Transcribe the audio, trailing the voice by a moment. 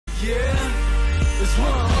Yeah, it's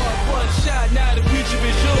one heart, one shot, now the future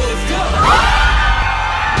is yours. Go!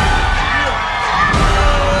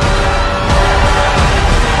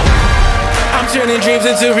 I'm turning dreams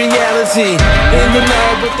into reality. In the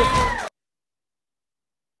love with the...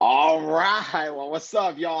 All right. Well, what's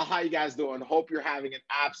up, y'all? How you guys doing? Hope you're having an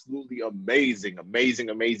absolutely amazing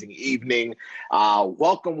evening.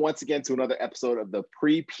 Welcome once again to another episode of the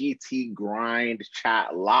Pre-PT Grind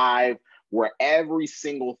Chat Live, where every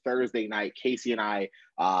single Thursday night, Casey and I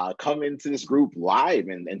come into this group live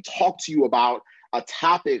and talk to you about a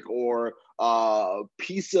topic or a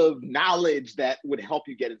piece of knowledge that would help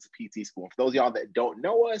you get into PT school. For those of y'all that don't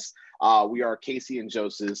know us, we are Casey and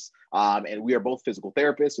Joseph, and we are both physical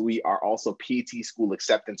therapists. We are also PT school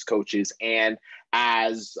acceptance coaches, and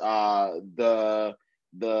as the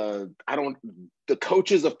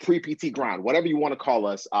coaches of Pre-PT Grind, whatever you want to call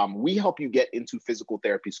us, we help you get into physical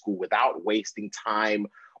therapy school without wasting time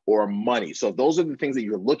or money. So if those are the things that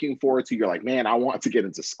you're looking forward to, you're like, man, I want to get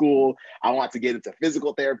into school. I want to get into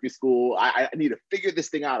physical therapy school. I need to figure this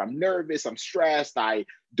thing out. I'm nervous. I'm stressed. I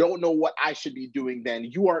don't know what I should be doing. Then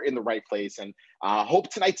you are in the right place. And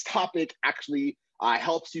hope tonight's topic actually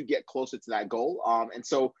helps you get closer to that goal.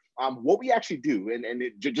 What we actually do, and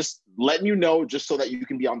just letting you know, just so that you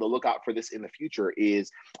can be on the lookout for this in the future,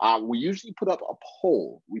 is we usually put up a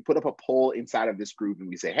poll. We put up a poll inside of this group and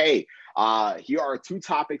we say, hey, here are two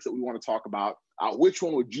topics that we want to talk about. Which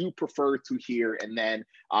one would you prefer to hear? And then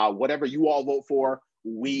whatever you all vote for,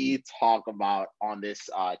 we talk about on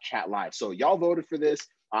this chat live. So y'all voted for this.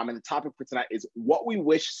 And the topic for tonight is what we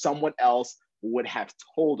wish someone else would have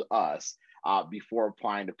told us before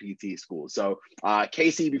applying to PT school. So,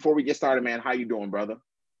 Casey, before we get started, man, how you doing, brother?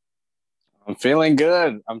 I'm feeling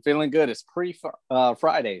good. It's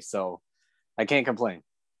pre-Friday, so I can't complain.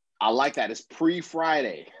 I like that. It's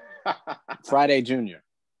pre-Friday. Friday Junior.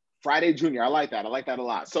 Friday Junior. I like that. I like that a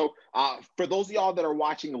lot. So, for those of y'all that are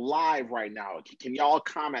watching live right now, can y'all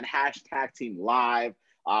comment #TeamLive?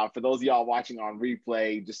 For those of y'all watching on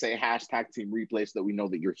replay, just say #TeamReplay so that we know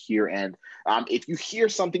that you're here. And if you hear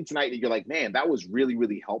something tonight that you're like, man, that was really,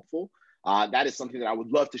 really helpful, that is something that I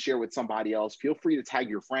would love to share with somebody else. Feel free to tag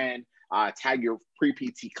your friend, tag your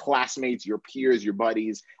pre-PT classmates, your peers, your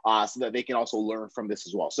buddies, so that they can also learn from this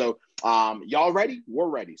as well. So y'all ready? We're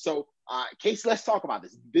ready. So Casey, let's talk about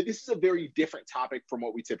this. This is a very different topic from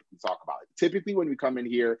what we typically talk about. Typically, when we come in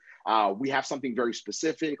here, we have something very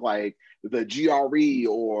specific like the GRE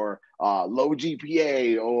or low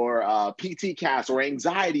GPA or PT CAS or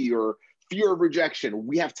anxiety or fear of rejection.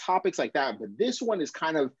 We have topics like that, but this one is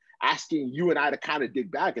kind of asking you and I to kind of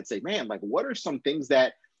dig back and say, man, like, what are some things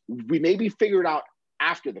that we maybe figured out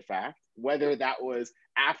after the fact, whether that was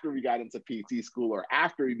after we got into PT school or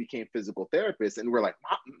after we became physical therapists, and we're like,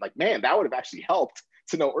 man, that would have actually helped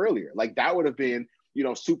to know earlier. Like that would have been,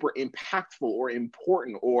 super impactful or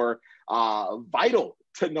important or vital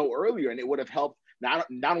to know earlier, and it would have helped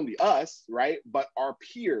not only us, right, but our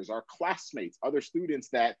peers, our classmates, other students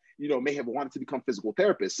that may have wanted to become physical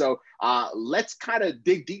therapists. So let's kind of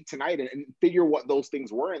dig deep tonight and figure what those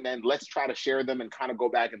things were, and then let's try to share them and kind of go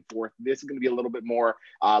back and forth. This is going to be a little bit more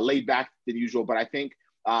laid back than usual, but I think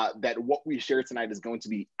that what we share tonight is going to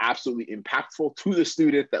be absolutely impactful to the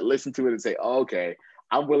students that listen to it and say, oh, okay,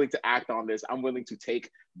 I'm willing to act on this. I'm willing to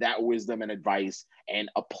take that wisdom and advice and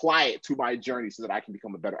apply it to my journey so that I can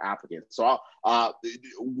become a better applicant. So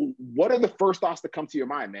what are the first thoughts that come to your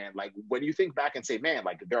mind, man? Like when you think back and say, man,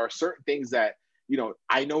 like there are certain things that,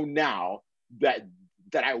 I know now that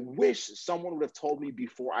I wish someone would have told me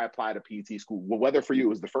before I applied to PT school, whether for you it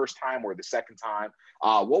was the first time or the second time.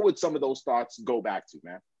 What would some of those thoughts go back to,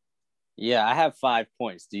 man? Yeah, I have 5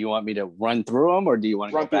 points. Do you want me to run through them or do you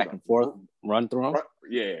want to go back and forth? Run through them?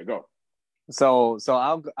 Yeah, go. So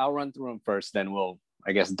I'll run through them first, then we'll,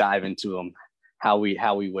 I guess, dive into them how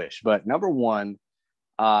we wish. But number one,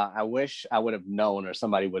 I wish I would have known or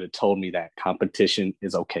somebody would have told me that competition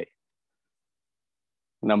is okay.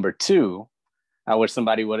 Number two, I wish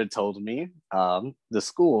somebody would have told me the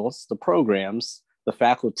schools, the programs, the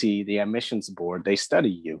faculty, the admissions board, they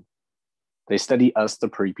study you. They study us, the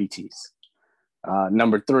pre-PTs.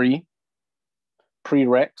 Number three,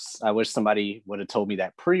 prereqs. I wish somebody would have told me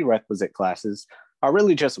that prerequisite classes are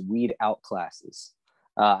really just weed out classes.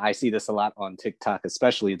 I see this a lot on TikTok,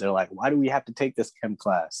 especially. They're like, why do we have to take this chem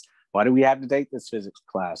class? Why do we have to take this physics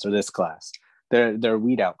class or this class? They're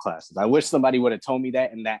weed out classes. I wish somebody would have told me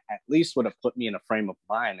that, and that at least would have put me in a frame of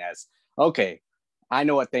mind as, okay, I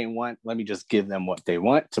know what they want. Let me just give them what they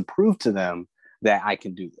want to prove to them that I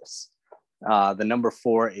can do this. The number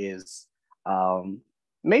four is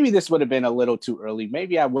maybe this would have been a little too early.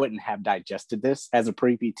 Maybe I wouldn't have digested this as a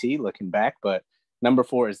pre-PT looking back, but number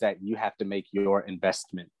 4 is that you have to make your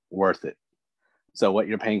investment worth it. So what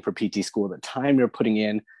you're paying for PT school, the time you're putting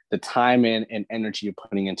in, the time and energy you're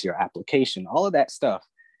putting into your application, all of that stuff,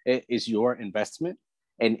 it is your investment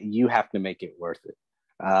and you have to make it worth it.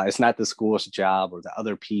 It's not the school's job or the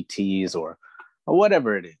other PTs or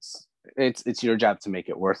whatever it is. It's your job to make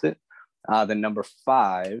it worth it. Then number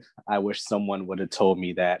 5, I wish someone would have told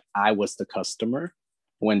me that I was the customer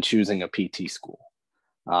when choosing a PT school.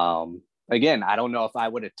 Again, I don't know if I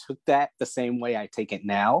would have took that the same way I take it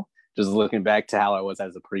now, just looking back to how I was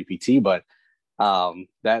as a pre-PT, but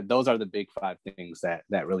those are the big 5 things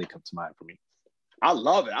that really come to mind for me. I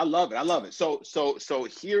love it. So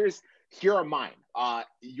here are mine.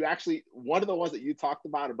 You actually, one of the ones that you talked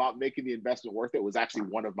about making the investment worth it was actually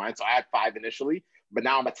one of mine. So I had 5 initially, but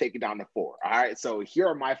now I'm gonna take it down to 4. All right. So here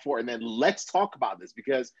are my 4. And then let's talk about this,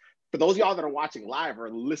 because for those of y'all that are watching live or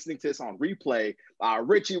listening to this on replay,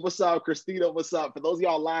 Richie, what's up? Christina, what's up? For those of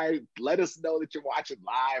y'all live, let us know that you're watching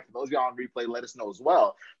live. For those of y'all on replay, let us know as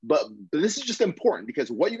well. But this is just important, because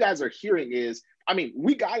what you guys are hearing is, I mean,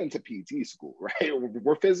 we got into PT school, right?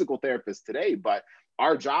 We're physical therapists today, but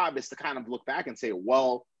our job is to kind of look back and say,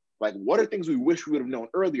 well, like, what are things we wish we would have known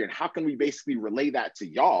earlier? And how can we basically relay that to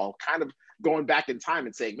y'all, kind of going back in time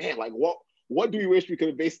and saying, man, like, what do we wish we could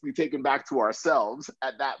have basically taken back to ourselves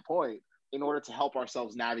at that point in order to help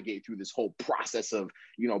ourselves navigate through this whole process of,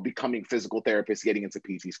 becoming physical therapists, getting into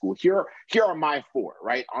PT school? Here are my 4,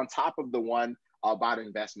 right? On top of the one about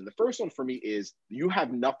investment. The first one for me is you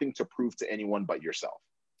have nothing to prove to anyone but yourself,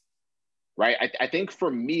 right? I think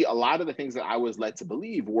for me, a lot of the things that I was led to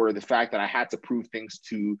believe were the fact that I had to prove things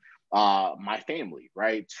to my family,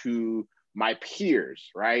 right? To my peers,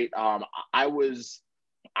 right? I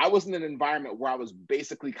was in an environment where I was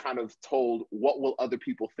basically kind of told, what will other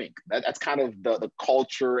people think? That's kind of the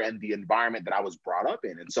culture and the environment that I was brought up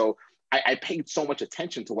in. And so I paid so much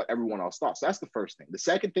attention to what everyone else thought. So that's the first thing. The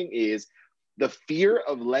second thing is the fear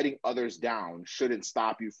of letting others down shouldn't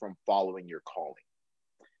stop you from following your calling.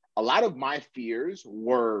 A lot of my fears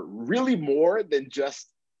were really more than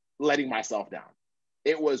just letting myself down.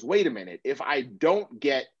 It was, wait a minute, if I don't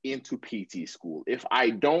get into PT school, if I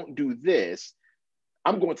don't do this,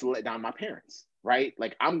 I'm going to let down my parents, right?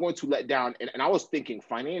 Like, I'm going to let down, and I was thinking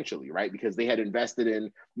financially, right? Because they had invested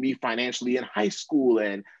in me financially in high school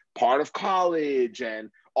and part of college and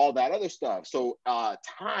all that other stuff. So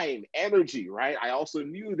time, energy, right? I also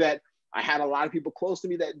knew that I had a lot of people close to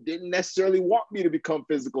me that didn't necessarily want me to become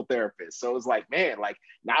physical therapists. So it was like, man, like,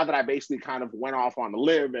 now that I basically kind of went off on a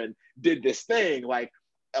limb and did this thing, like,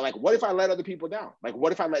 what if I let other people down? Like,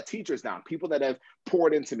 what if I let teachers down? People that have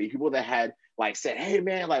poured into me, people that had like said, hey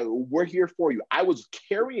man, like, we're here for you. I was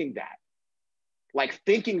carrying that, like,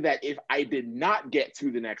 thinking that if I did not get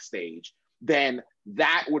to the next stage, then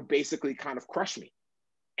that would basically kind of crush me.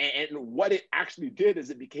 And what it actually did is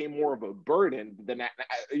it became more of a burden than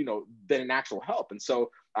an actual help. And so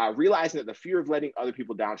realizing that the fear of letting other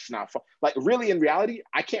people down should not fall. Like, really, in reality,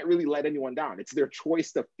 I can't really let anyone down. It's their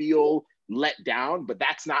choice to feel let down, but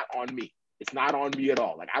that's not on me. It's not on me at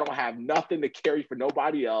all. Like, I don't have nothing to carry for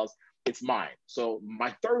nobody else. It's mine. So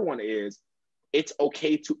my third one is, it's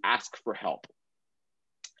okay to ask for help,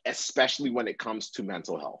 especially when it comes to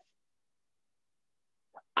mental health.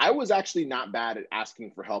 I was actually not bad at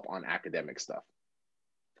asking for help on academic stuff.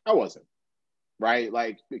 I wasn't, right?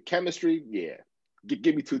 Like, chemistry, yeah,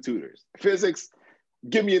 give me 2 tutors. Physics,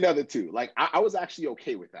 give me another 2. Like, I was actually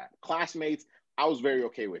okay with that. Classmates, I was very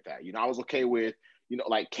okay with that. I was okay with,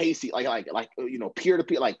 like Casey, like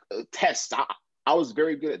peer-to-peer, like tests. I was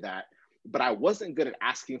very good at that, but I wasn't good at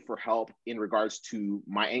asking for help in regards to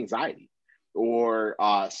my anxiety or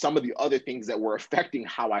some of the other things that were affecting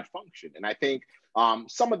how I function. And I think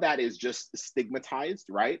some of that is just stigmatized,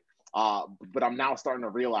 right? But I'm now starting to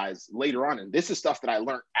realize later on, and this is stuff that I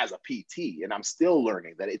learned as a PT, and I'm still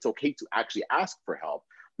learning, that it's okay to actually ask for help,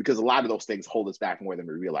 because a lot of those things hold us back more than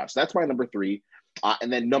we realize. So that's my number 3.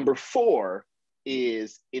 And then number 4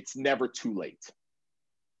 is, it's never too late.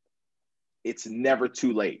 It's never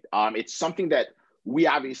too late. It's something that we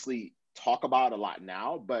obviously talk about a lot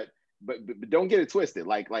now, but don't get it twisted.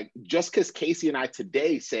 Like just because Casey and I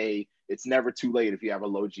today say it's never too late if you have a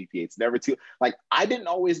low GPA, it's never too, like, I didn't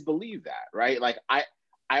always believe that, right? Like, I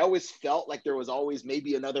always felt like there was always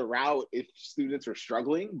maybe another route if students were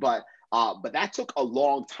struggling, but that took a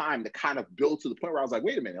long time to kind of build to the point where I was like,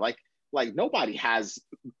 wait a minute, like nobody has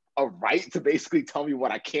a right to basically tell me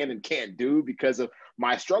what I can and can't do because of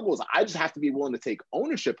my struggles. I just have to be willing to take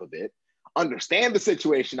ownership of it, understand the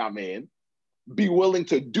situation I'm in, be willing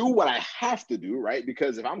to do what I have to do, right?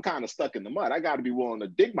 Because if I'm kind of stuck in the mud, I got to be willing to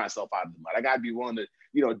dig myself out of the mud. I got to be willing to,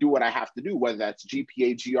 do what I have to do, whether that's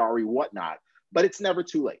GPA, GRE, whatnot. But it's never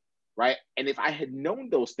too late, right? And if I had known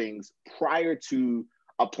those things prior to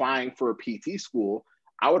applying for a PT school,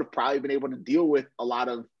 I would have probably been able to deal with a lot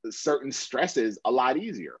of certain stresses a lot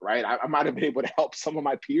easier, right? I might have been able to help some of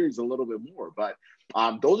my peers a little bit more. But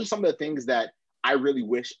those are some of the things that I really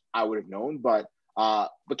wish I would have known. But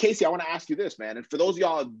Casey, I want to ask you this, man. And for those of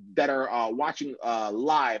y'all that are watching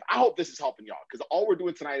live, I hope this is helping y'all, because all we're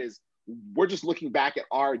doing tonight is we're just looking back at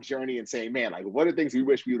our journey and saying, man, like, what are things we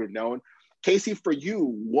wish we would have known? Casey, for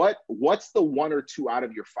you, what's the one or two out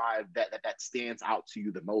of your five that stands out to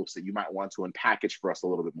you the most that you might want to unpackage for us a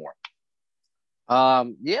little bit more?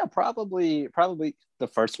 Yeah, probably the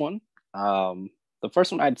first one. The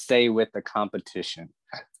first one I'd say with the competition.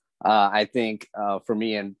 I think for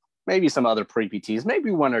me and maybe some other pre-PTs, maybe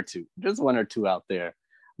one or two, just one or two out there,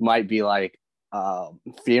 might be like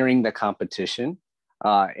fearing the competition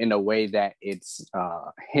in a way that it's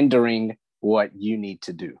hindering what you need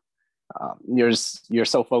to do. You're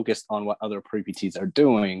so focused on what other pre-PTs are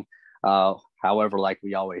doing. However, like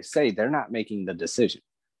we always say, they're not making the decision.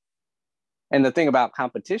 And the thing about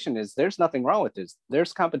competition is there's nothing wrong with this.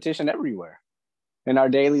 There's competition everywhere in our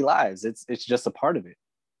daily lives. It's just a part of it.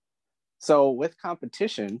 So with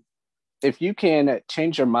competition, if you can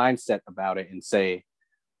change your mindset about it and say,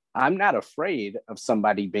 I'm not afraid of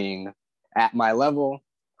somebody being at my level,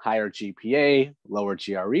 higher GPA, lower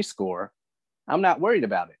GRE score, I'm not worried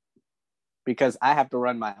about it because I have to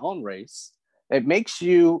run my own race. It makes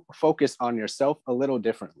you focus on yourself a little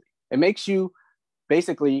differently. It makes you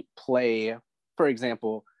basically play, for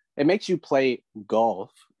example, it makes you play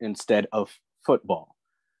golf instead of football.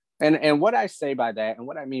 And what I say by that, and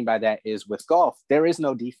what I mean by that is with golf, there is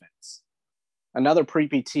no defense. Another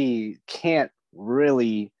pre-PT can't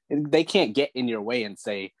get in your way and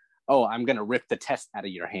say, oh, I'm going to rip the test out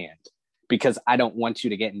of your hand because I don't want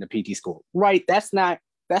you to get into PT school. Right? That's not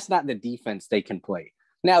the defense they can play.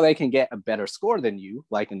 Now they can get a better score than you.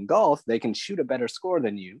 Like in golf, they can shoot a better score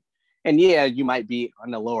than you. And yeah, you might be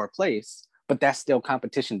in a lower place, but that's still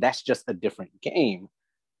competition. That's just a different game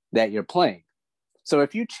that you're playing. So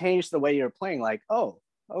if you change the way you're playing, like, oh,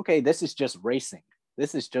 okay, this is just racing.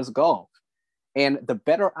 This is just golf. And the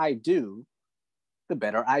better I do, the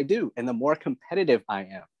better I do. And the more competitive I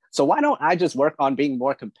am. So why don't I just work on being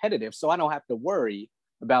more competitive so I don't have to worry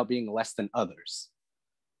about being less than others?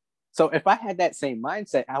 So if I had that same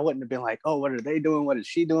mindset, I wouldn't have been like, oh, what are they doing? What is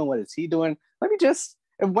she doing? What is he doing?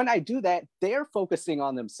 And when I do that, they're focusing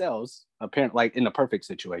on themselves, apparently, like in a perfect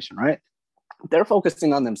situation, right? They're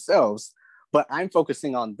focusing on themselves, but I'm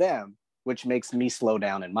focusing on them, which makes me slow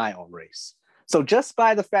down in my own race. So just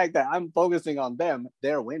by the fact that I'm focusing on them,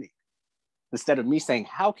 they're winning. Instead of me saying,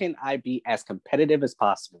 how can I be as competitive as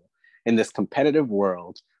possible in this competitive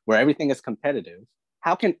world where everything is competitive?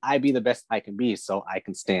 How can I be the best I can be so I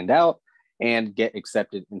can stand out and get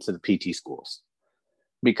accepted into the PT schools?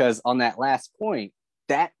 Because on that last point,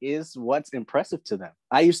 that is what's impressive to them.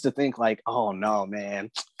 I used to think like, oh no,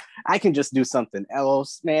 man, I can just do something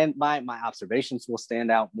else, man. My observations will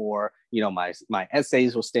stand out more. My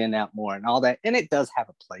essays will stand out more and all that. And it does have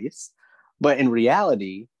a place. But in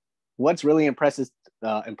reality, what's really impressive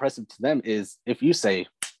to them is if you say,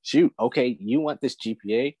 shoot, okay, you want this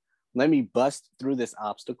GPA? Let me bust through this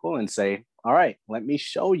obstacle and say, all right, let me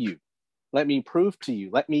show you. Let me prove to you.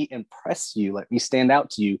 Let me impress you. Let me stand out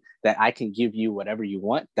to you that I can give you whatever you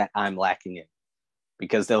want that I'm lacking in,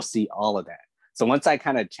 because they'll see all of that. So once I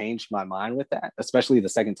kind of changed my mind with that, especially the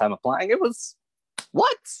second time applying, it was,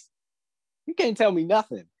 what? You can't tell me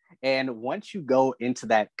nothing. And once you go into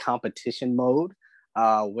that competition mode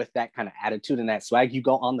with that kind of attitude and that swag, you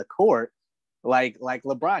go on the court like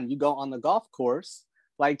LeBron, you go on the golf course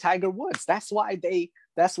like Tiger Woods. That's why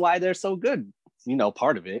they're so good.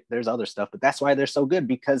 Part of it, there's other stuff, but that's why they're so good,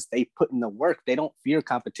 because they put in the work. They don't fear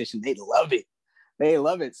competition. They love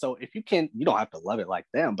it. So if you can, you don't have to love it like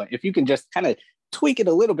them, but if you can just kind of tweak it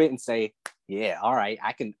a little bit and say, yeah, all right,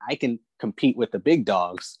 I can compete with the big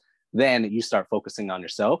dogs, then you start focusing on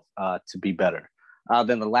yourself to be better.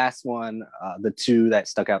 Then the last one, the two that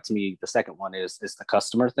stuck out to me, the second one is the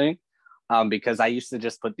customer thing. Because I used to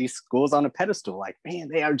just put these schools on a pedestal, like, man,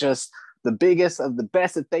 they are just the biggest of the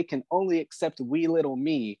best. If they can only accept wee little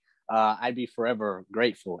me, I'd be forever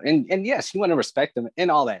grateful. And yes, you want to respect them and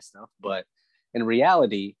all that stuff. But in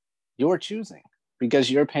reality, you're choosing because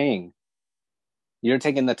you're paying. You're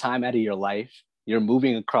taking the time out of your life. You're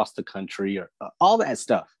moving across the country, or all that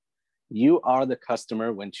stuff. You are the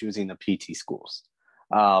customer when choosing the PT schools.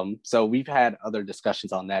 So we've had other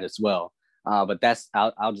discussions on that as well. But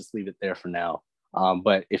I'll just leave it there for now.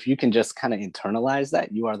 But if you can just kind of internalize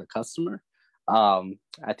that you are the customer,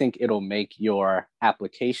 I think it'll make your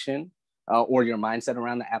application or your mindset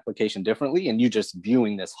around the application differently, and you just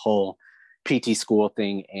viewing this whole PT school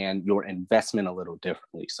thing and your investment a little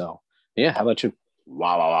differently. So yeah, how about you?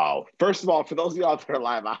 Wow. First of all, for those of y'all that are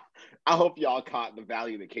live, I hope y'all caught the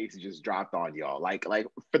value that Casey just dropped on y'all. Like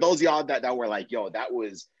for those of y'all that were like, yo, that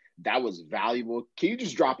was valuable. Can you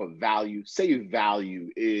just drop a value, say value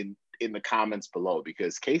in the comments below?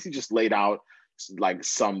 Because Casey just laid out like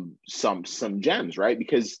some gems, right?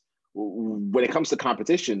 Because when it comes to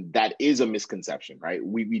competition, that is a misconception, right?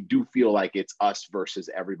 We do feel like it's us versus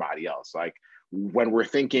everybody else. Like when we're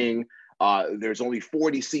thinking there's only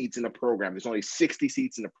 40 seats in a program, there's only 60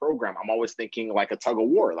 seats in a program, I'm always thinking like a tug of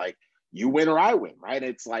war, like you win or I win, right?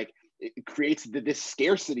 It's like it creates this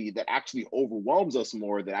scarcity that actually overwhelms us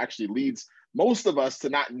more, that actually leads most of us to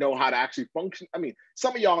not know how to actually function. I mean,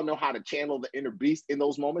 some of y'all know how to channel the inner beast in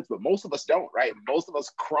those moments, but most of us don't, right? Most of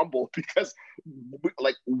us crumble because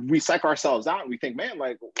we psych ourselves out and we think, man,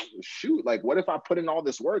 like, shoot, like what if I put in all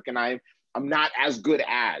this work and I'm not as good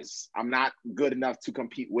as, I'm not good enough to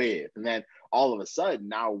compete with. And then all of a sudden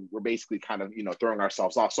now we're basically kind of, throwing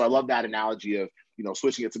ourselves off. So I love that analogy of,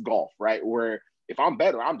 switching it to golf, right? Where if I'm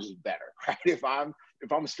better, I'm just better, right? If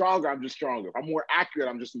I'm stronger, I'm just stronger. If I'm more accurate,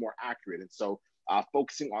 I'm just more accurate. And so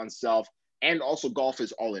focusing on self, and also golf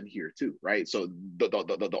is all in here too, right? So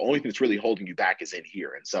the only thing that's really holding you back is in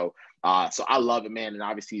here. And so I love it, man. And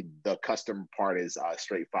obviously the custom part is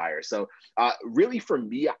straight fire. So really for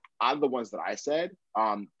me, out of the ones that I said,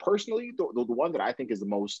 personally, the one that I think is the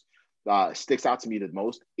most, sticks out to me the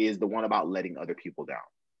most is the one about letting other people down.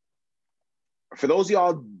 For those of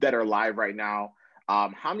y'all that are live right now,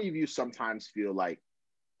 how many of you sometimes feel like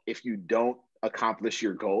if you don't accomplish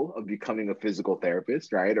your goal of becoming a physical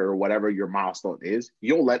therapist, right, or whatever your milestone is,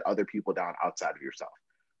 you'll let other people down outside of yourself?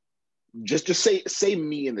 Just say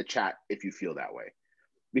me in the chat if you feel that way,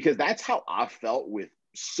 because that's how I felt with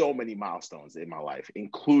so many milestones in my life,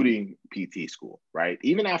 including PT school, right?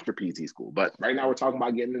 Even after PT school, but right now we're talking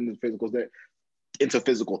about getting into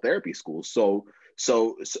physical therapy school. So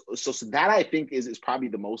that I think is probably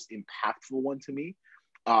the most impactful one to me,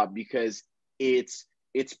 because it's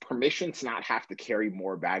permission to not have to carry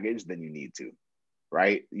more baggage than you need to,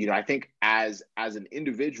 right? I think as an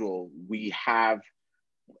individual, we have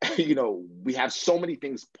so many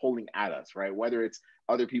things pulling at us, right? Whether it's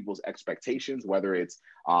other people's expectations, whether it's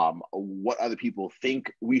what other people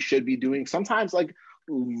think we should be doing. Sometimes, like,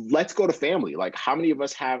 let's go to family. Like, how many of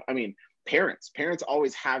us have, parents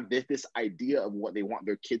always have this idea of what they want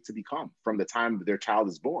their kid to become from the time their child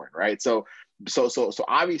is born, right? So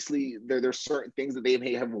obviously there's certain things that they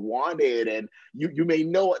may have wanted, and you may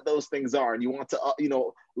know what those things are, and you want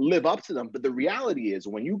to live up to them. But the reality is,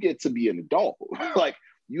 when you get to be an adult, like,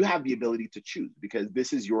 you have the ability to choose, because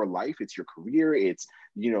this is your life, it's your career, it's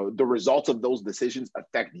the results of those decisions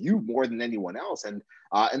affect you more than anyone else. And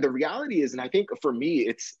the reality is, and I think for me,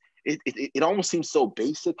 it almost seems so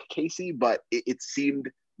basic, Casey, but it seemed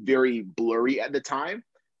very blurry at the time.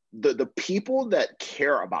 The people that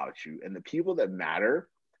care about you and the people that matter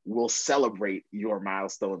will celebrate your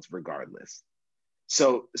milestones regardless.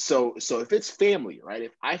 So if it's family, right?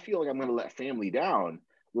 If I feel like I'm going to let family down,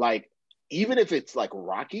 like, even if it's like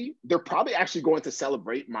rocky, they're probably actually going to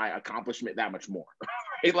celebrate my accomplishment that much more,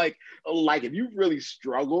 right? Like if you've really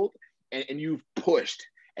struggled and you've pushed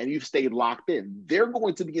and you've stayed locked in, they're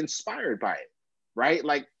going to be inspired by it, right?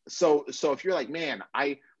 Like, so if you're like, man,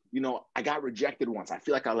 I got rejected once, I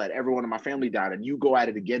feel like I let everyone in my family down, and you go at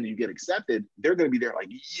it again and you get accepted, they're going to be there like,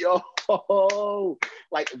 yo,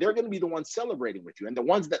 like, they're going to be the ones celebrating with you. And the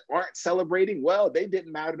ones that aren't celebrating, well, they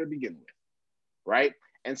didn't matter to begin with, right?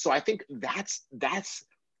 And so I think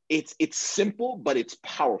it's simple, but it's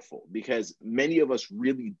powerful, because many of us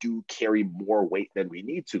really do carry more weight than we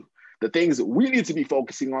need to. The things that we need to be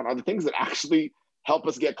focusing on are the things that actually help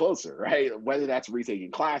us get closer, right? Whether that's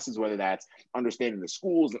retaking classes, whether that's understanding the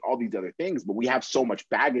schools and all these other things. But we have so much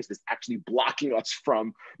baggage that's actually blocking us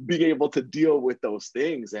from being able to deal with those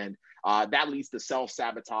things. And that leads to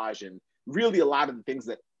self-sabotage and really a lot of the things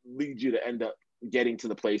that lead you to end up getting to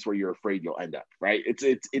the place where you're afraid you'll end up, right?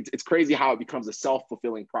 It's crazy how it becomes a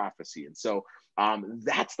self-fulfilling prophecy. And so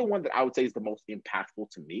that's the one that I would say is the most impactful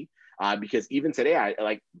to me, because even today, I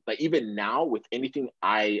like even now with anything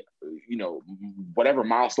whatever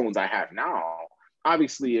milestones I have now,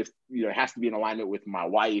 obviously, if it has to be in alignment with my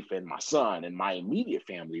wife and my son and my immediate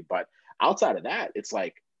family. But outside of that, it's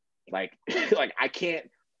like I can't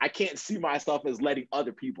see myself as letting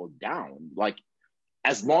other people down. Like,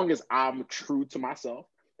 as long as I'm true to myself,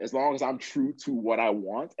 as long as I'm true to what I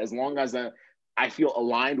want, as long as I feel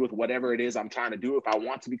aligned with whatever it is I'm trying to do. If I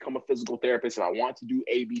want to become a physical therapist, if I want to do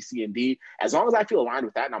A, B, C, and D, as long as I feel aligned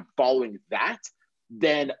with that and I'm following that,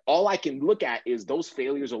 then all I can look at is those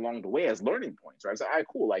failures along the way as learning points, right? So, all right,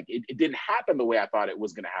 cool. Like it didn't happen the way I thought it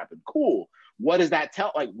was going to happen. Cool. What does that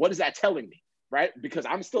tell? Like, what is that telling me? Right? Because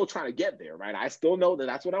I'm still trying to get there, right? I still know that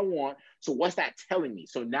that's what I want. So what's that telling me?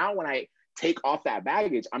 So now when I take off that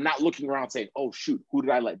baggage, I'm not looking around saying, oh, shoot, who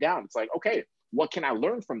did I let down? It's like, okay, what can I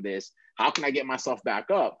learn from this? How can I get myself back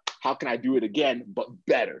up? How can I do it again, but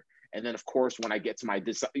better? And then, of course, when I get to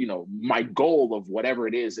my goal of whatever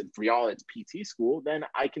it is, and for y'all, it's PT school, then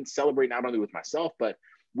I can celebrate not only with myself, but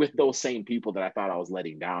with those same people that I thought I was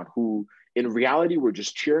letting down, who in reality were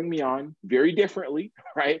just cheering me on very differently,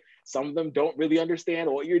 right? Some of them don't really understand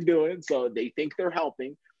what you're doing, so they think they're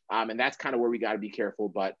helping. And that's kind of where we got to be careful.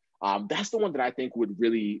 But that's the one that I think would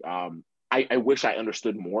really, I wish I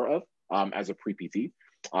understood more of as a pre-PT.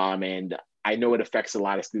 And I know it affects a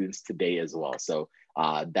lot of students today as well. So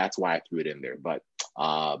that's why I threw it in there. But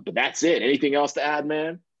that's it. Anything else to add,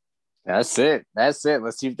 man? That's it. Let's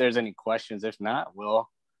see if there's any questions. If not, we'll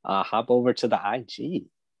hop over to the IG.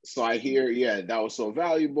 So I hear, yeah, that was so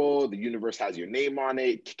valuable. The universe has your name on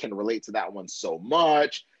it. Can relate to that one so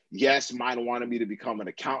much. Yes, mine wanted me to become an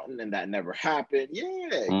accountant, and that never happened.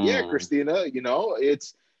 Yeah, Christina.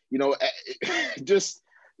 It's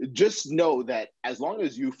just know that as long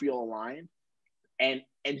as you feel aligned and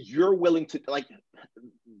you're willing to, like,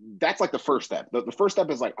 that's like the first step. The first step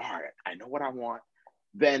is like, all right, I know what I want.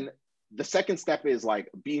 Then the second step is like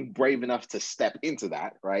being brave enough to step into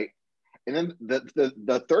that, right? And then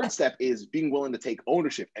the third step is being willing to take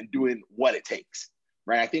ownership and doing what it takes,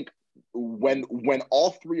 right? I think when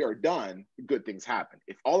all three are done, good things happen.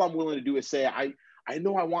 If all I'm willing to do is say, I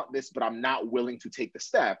know I want this, but I'm not willing to take the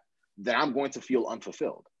step, then I'm going to feel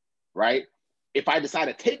unfulfilled, right? If I decide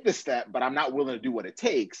to take the step, but I'm not willing to do what it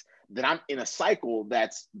takes, then I'm in a cycle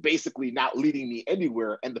that's basically not leading me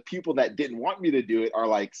anywhere. And the people that didn't want me to do it are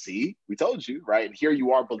like, see, we told you, right? And here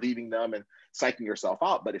you are believing them and psyching yourself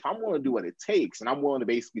out. But if I'm willing to do what it takes, and I'm willing to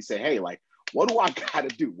basically say, hey, like, what do I got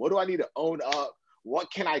to do? What do I need to own up? What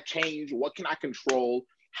can I change? What can I control?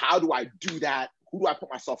 How do I do that? Who do I put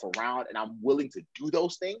myself around? And I'm willing to do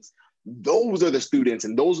those things. Those are the students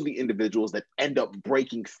and those are the individuals that end up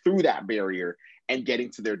breaking through that barrier and getting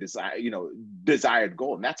to their desired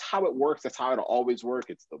goal. And that's how it works. That's how it'll always work.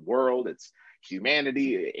 It's the world, it's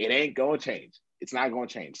humanity. It ain't going to change. It's not going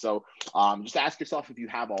to change. So just ask yourself if you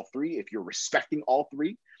have all three, if you're respecting all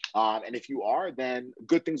three. And if you are, then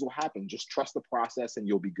good things will happen. Just trust the process and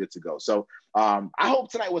you'll be good to go. So I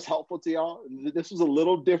hope tonight was helpful to y'all. This was a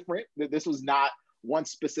little different. This was not one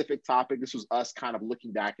specific topic. This was us kind of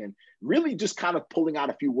looking back and really just kind of pulling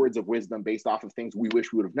out a few words of wisdom based off of things we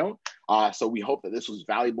wish we would have known. So we hope that this was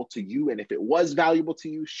valuable to you. And if it was valuable to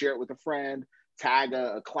you, share it with a friend, tag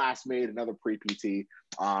a classmate, another pre-PT.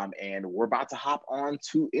 And we're about to hop on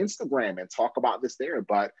to Instagram and talk about this there.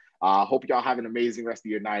 But hope y'all have an amazing rest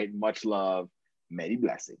of your night. Much love. Many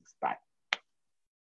blessings. Bye.